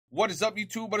What is up,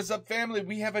 YouTube? What is up, family?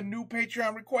 We have a new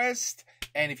Patreon request,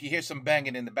 and if you hear some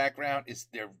banging in the background,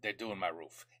 they're doing my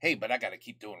roof. Hey, but I gotta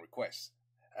keep doing requests.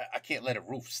 I can't let a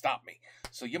roof stop me.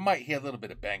 So you might hear a little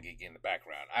bit of banging in the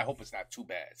background. I hope it's not too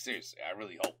bad. Seriously, I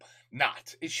really hope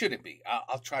not. It shouldn't be.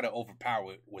 I'll try to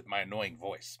overpower it with my annoying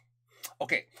voice.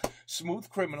 Okay, Smooth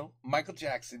Criminal, Michael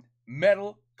Jackson,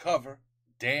 metal cover,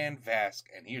 Davi Vasc,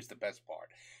 and here's the best part,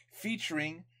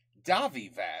 featuring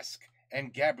Davi Vasc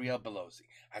and Gabriel Belozi.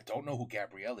 I don't know who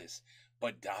Gabriel is,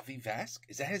 but Davi Vasc,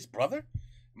 is that his brother?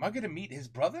 Am I going to meet his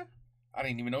brother? I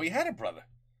didn't even know he had a brother.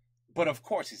 But of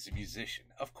course he's a musician.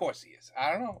 Of course he is.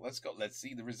 I don't know. Let's go. Let's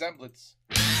see the resemblance.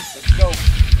 Let's go.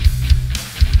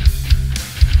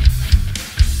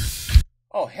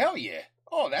 Oh, hell yeah.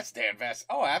 Oh, that's Davi Vasc.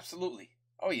 Oh, absolutely.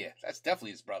 Oh, yeah. That's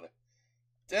definitely his brother.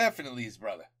 Definitely his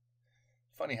brother.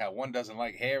 Funny how one doesn't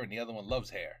like hair and the other one loves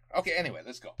hair. Okay, anyway,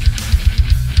 let's go.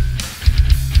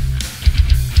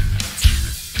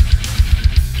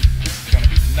 This is going to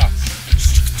be nuts.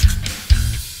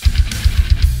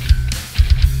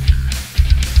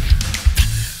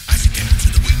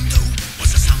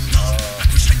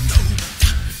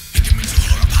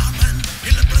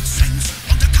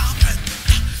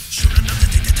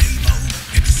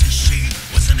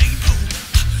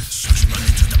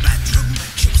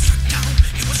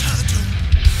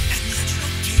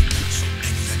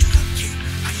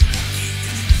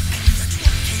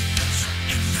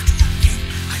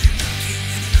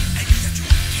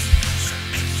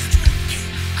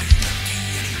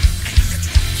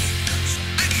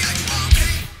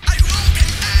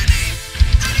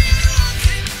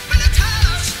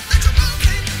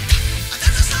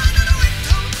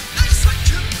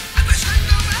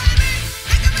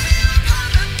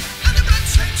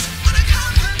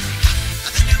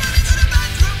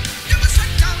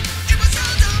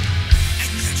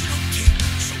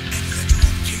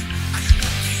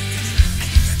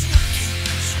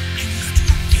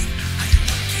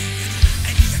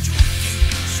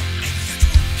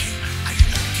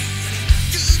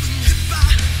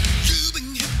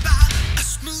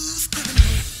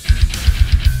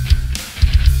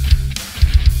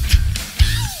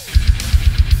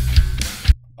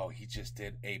 Just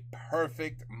did a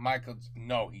perfect Michael.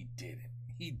 No, he didn't.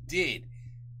 He did.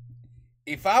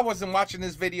 If I wasn't watching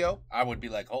this video, I would be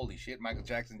like, holy shit, Michael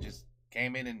Jackson just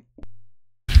came in and...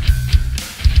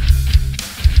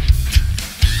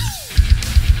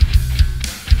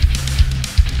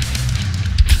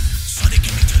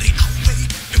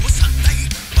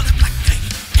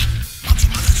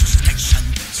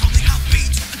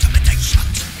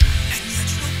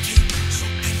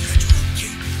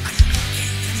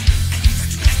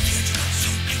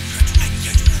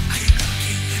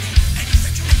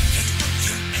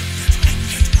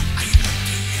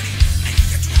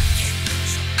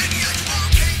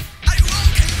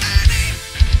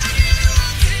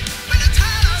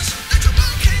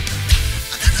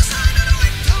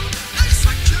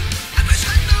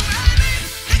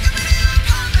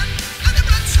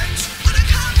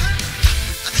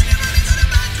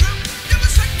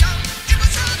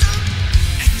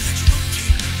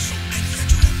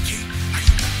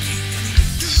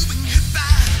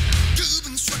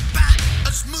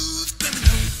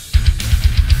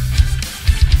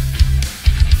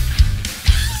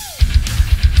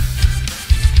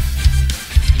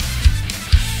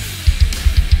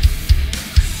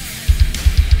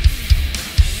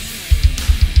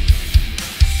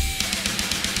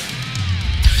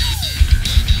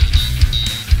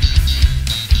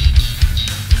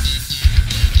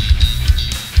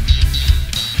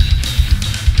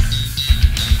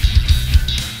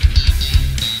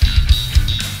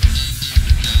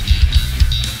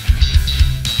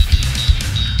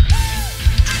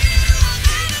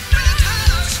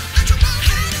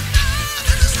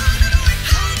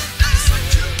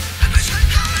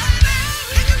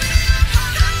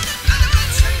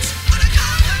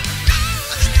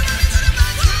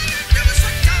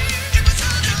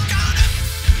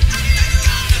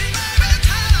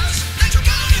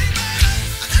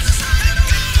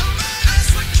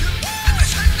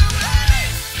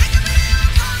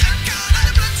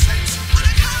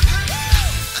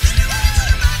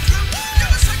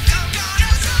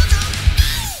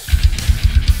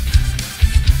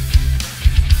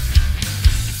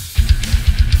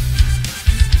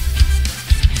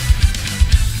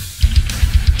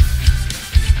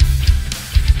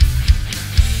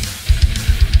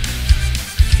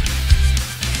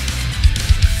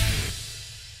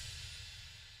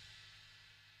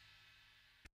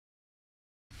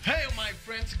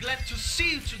 friends, glad to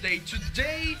see you today.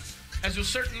 Today, as you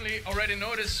certainly already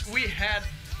noticed, we had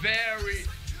very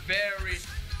very,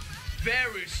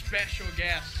 very special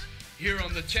guest here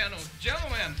on the channel.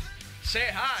 Gentlemen, say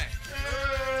hi.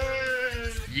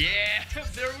 Yeah,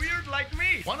 they're weird like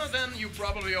me. One of them you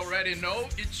probably already know.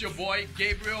 It's your boy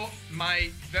Gabriel, my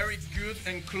very good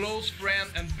and close friend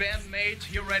and bandmate.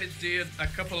 He already did a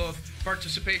couple of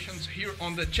participations here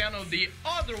on the channel. The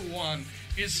other one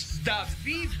is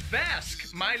Davi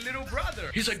Vasc, my little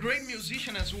brother. He's a great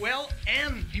musician as well,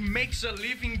 and he makes a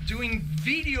living doing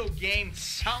video game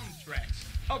soundtracks.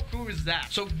 How cool is that?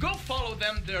 So go follow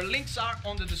them. Their links are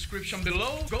on the description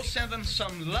below. Go send them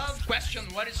some love. Question: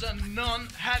 what is a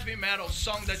non-heavy metal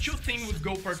song that you think would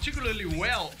go particularly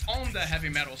well on the heavy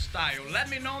metal style? Let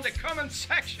me know in the comment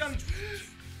section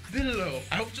below.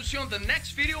 I hope to see you on the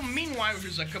next video. Meanwhile,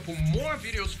 here's a couple more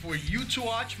videos for you to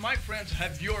watch. My friends,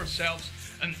 have yourselves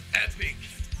an epic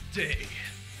day.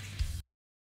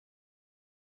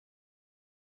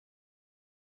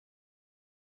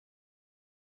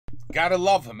 Gotta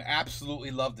love him.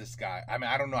 Absolutely love this guy. I mean,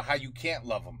 I don't know how you can't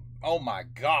love him. Oh my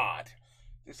God.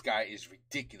 This guy is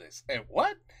ridiculous. And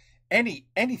what?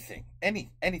 Anything,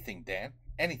 Dan.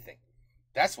 Anything.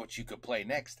 That's what you could play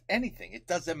next. Anything. It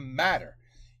doesn't matter.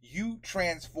 You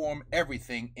transform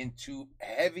everything into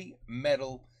heavy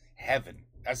metal heaven.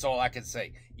 That's all I can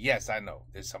say. Yes, I know.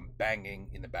 There's some banging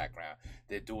in the background.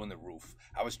 They're doing the roof.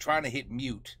 I was trying to hit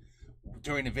mute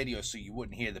during the video so you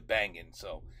wouldn't hear the banging.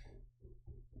 So,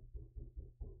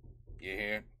 you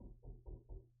hear?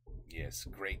 Yes,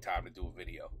 great time to do a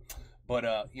video.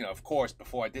 But, you know, of course,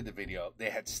 before I did the video,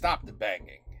 they had stopped the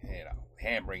banging, you know,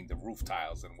 hammering the roof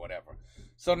tiles and whatever.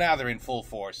 So now they're in full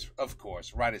force, of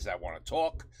course, right as I want to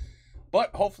talk.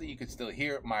 But hopefully you can still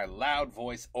hear my loud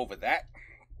voice over that.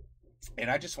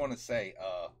 And I just want to say,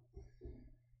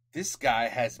 this guy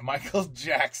has Michael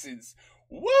Jackson's,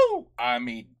 woo! I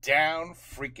mean, down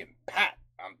freaking pat.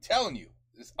 I'm telling you,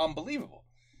 it's unbelievable.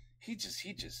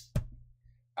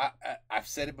 I've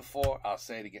said it before, I'll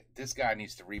say it again. This guy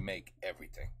needs to remake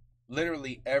everything.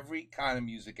 Literally every kind of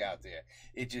music out there.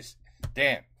 It just,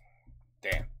 Dan,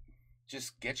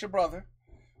 just get your brother.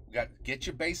 Get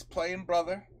your bass playing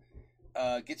brother.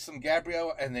 Get some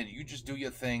Gabriel, and then you just do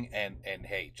your thing, and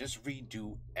hey, just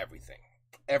redo everything.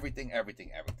 Everything.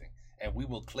 And we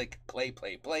will click play,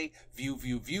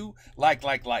 view, like.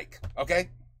 Okay?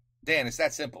 Dan, it's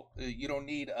that simple. You don't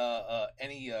need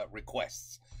any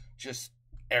requests. Just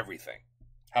everything.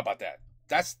 How about that?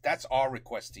 That's our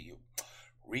request to you.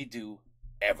 Redo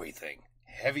everything.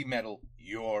 Heavy metal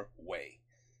your way.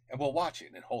 And we'll watch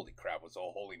it. And holy crap, was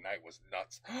Oh Holy Night was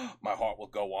nuts. My Heart Will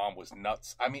Go On was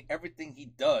nuts. I mean, everything he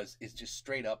does is just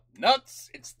straight up nuts.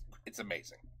 It's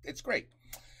amazing. It's great.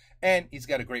 And he's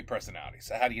got a great personality.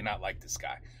 So how do you not like this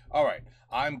guy? All right,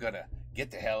 I'm going to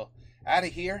get the hell out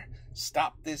of here.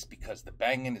 Stop this because the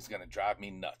banging is going to drive me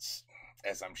nuts.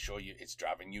 As I'm sure it's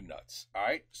driving you nuts. All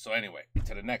right? So anyway,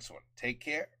 to the next one. Take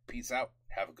care. Peace out.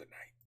 Have a good night.